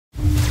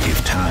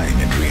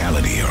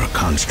reality or a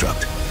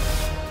construct?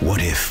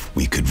 What if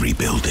we could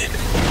rebuild it?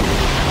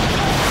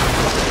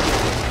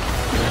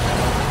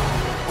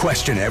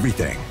 Question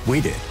everything.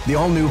 We did. The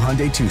all-new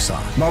Hyundai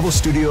Tucson. Marvel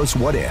Studios'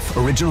 What If?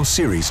 Original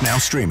series now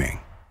streaming.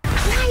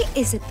 Why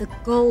is it the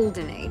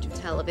golden age of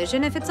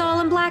television if it's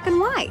all in black and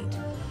white?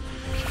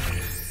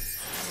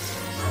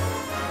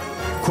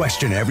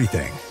 Question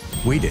everything.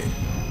 We did.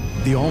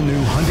 The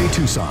all-new Hyundai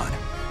Tucson.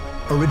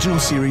 Original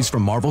series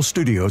from Marvel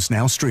Studios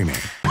now streaming.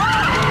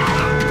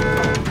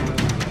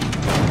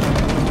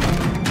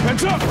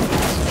 Heads up!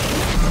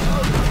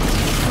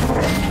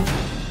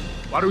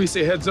 Why do we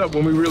say heads up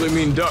when we really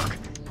mean duck?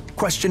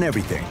 Question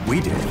everything.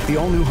 We did. The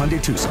all-new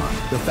Hyundai Tucson.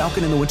 The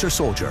Falcon and the Winter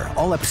Soldier.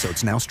 All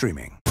episodes now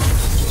streaming.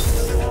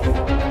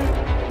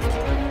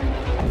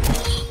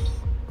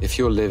 If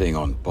you're living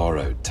on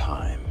borrowed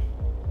time,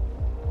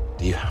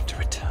 do you have to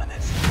return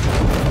it?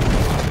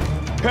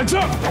 Heads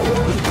up!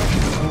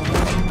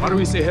 Why do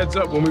we say heads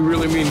up when we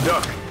really mean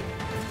duck?